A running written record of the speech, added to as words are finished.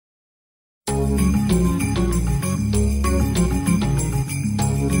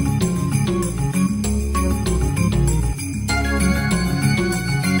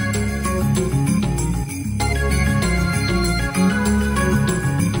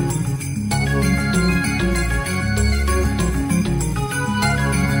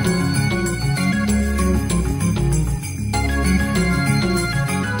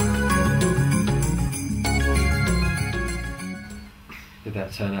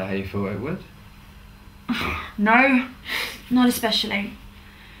out how you thought it would. No, not especially.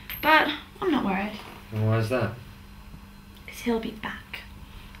 But I'm not worried. And why is that? Because he'll be back.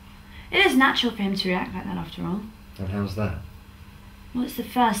 It is natural for him to react like that after all. And how's that? Well, it's the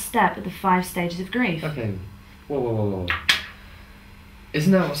first step of the 5 stages of grief. Okay, whoa.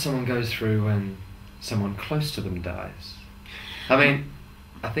 Isn't that what someone goes through when someone close to them dies? I mean,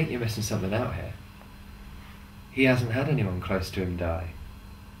 I think you're missing something out here. He hasn't had anyone close to him die.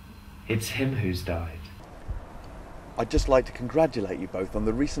 It's him who's died. I'd just like to congratulate you both on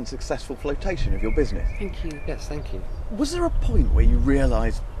the recent successful flotation of your business. Thank you. Yes, thank you. Was there a point where you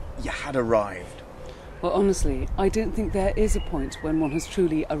realised you had arrived? Well, honestly, I don't think there is a point when one has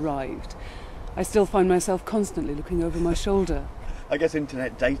truly arrived. I still find myself constantly looking over my shoulder. I guess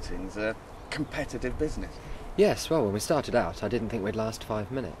internet dating's a competitive business. Yes, well, when we started out, I didn't think we'd last 5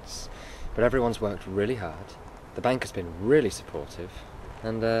 minutes. But everyone's worked really hard. The bank has been really supportive.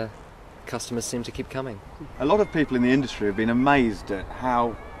 And, customers seem to keep coming. A lot of people in the industry have been amazed at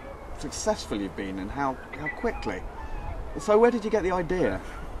how successful you've been and how quickly. So where did you get the idea?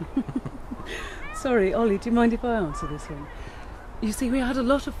 Sorry, Ollie, do you mind if I answer this one? You see, we had a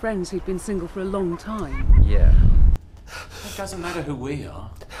lot of friends who'd been single for a long time. Yeah. It doesn't matter who we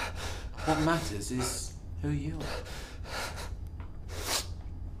are. What matters is who you are.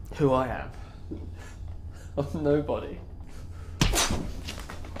 Who I am? I'm nobody.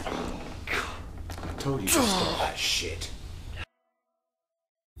 I told you to stop that shit.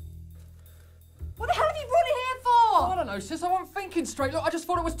 What the hell have you brought it here for? I don't know, sis, I wasn't thinking straight. Look, I just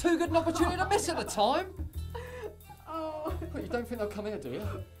thought it was too good an opportunity to miss at the time. Oh. What, you don't think they'll come here, do you?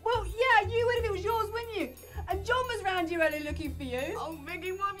 Well, yeah, you would if it was yours, wouldn't you? And John was round here earlier looking for you. Oh,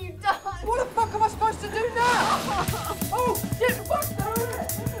 Vicky, what have you done? What the fuck am I supposed to do now? Oh, shit, what's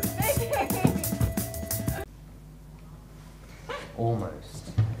Vicky!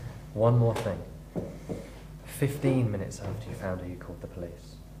 Almost. One more thing. 15 minutes after you found her, you called the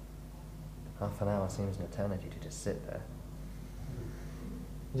police. Half an hour seems an eternity to just sit there.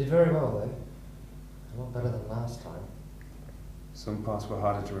 You did very well, though. A lot better than last time. Some parts were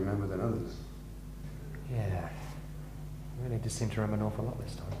harder to remember than others. Yeah. You really did seem to remember an awful lot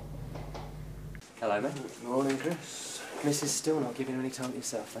this time. Hello, mate. Morning, Chris. Mrs. still not giving you any time to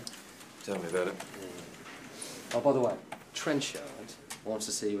yourself, then? Tell me about it. Oh, by the way, Trenchard wants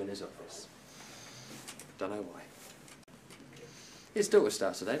to see you in his office. Don't know why. His daughter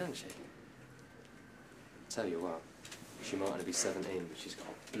starts today, doesn't she? Tell you what, she might only be 17, but she's got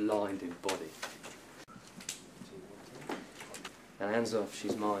a blinding body. Now, hands off,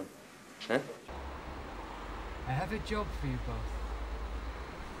 she's mine. Huh? I have a job for you both.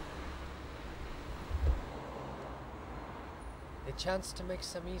 A chance to make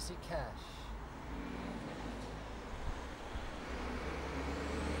some easy cash.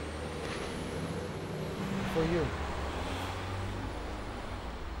 For you.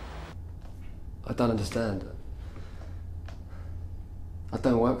 I don't understand. I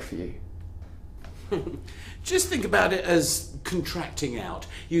don't work for you. Just think about it as contracting out,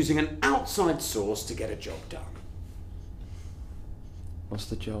 using an outside source to get a job done. What's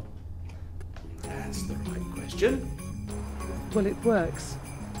the job? That's the right question. Well, it works.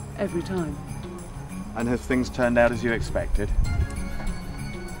 Every time. And have things turned out as you expected?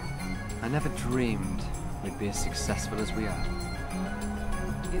 I never dreamed we'd be as successful as we are.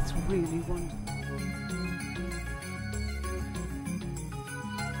 It's really wonderful.